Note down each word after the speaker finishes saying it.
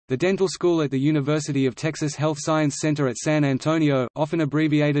The dental school at the University of Texas Health Science Center at San Antonio, often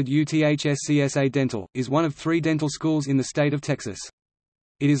abbreviated UTHSCSA Dental, is one of 3 dental schools in the state of Texas.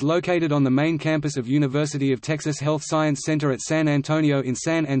 It is located on the main campus of University of Texas Health Science Center at San Antonio in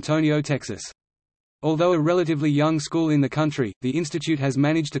San Antonio, Texas. Although a relatively young school in the country, the institute has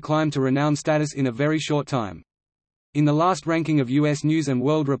managed to climb to renowned status in a very short time. In the last ranking of U.S. News &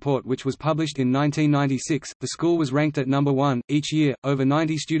 World Report, which was published in 1996, the school was ranked at number 1. Each year, over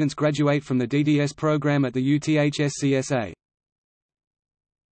 90 students graduate from the DDS program at the UTHSCSA.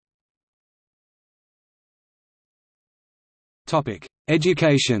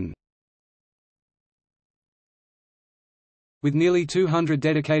 Education. With nearly 200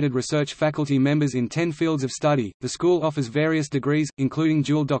 dedicated research faculty members in 10 fields of study, the school offers various degrees, including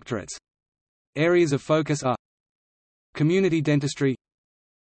dual doctorates. Areas of focus are community dentistry,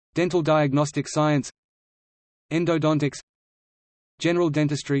 dental diagnostic science, endodontics, general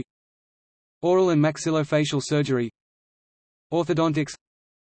dentistry, oral and maxillofacial surgery, orthodontics,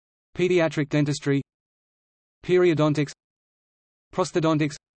 pediatric dentistry, periodontics,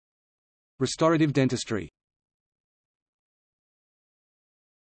 prosthodontics, restorative dentistry.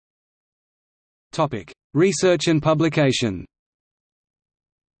 Research and publication.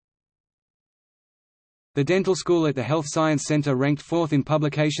 The dental school at the Health Science Center ranked 4th in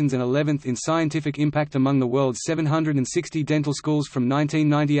publications and 11th in scientific impact among the world's 760 dental schools from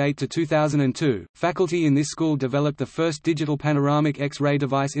 1998 to 2002. Faculty in this school developed the first digital panoramic X-ray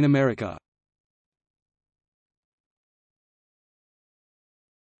device in America.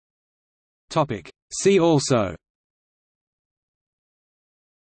 Topic: See also: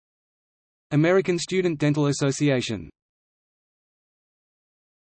 American Student Dental Association.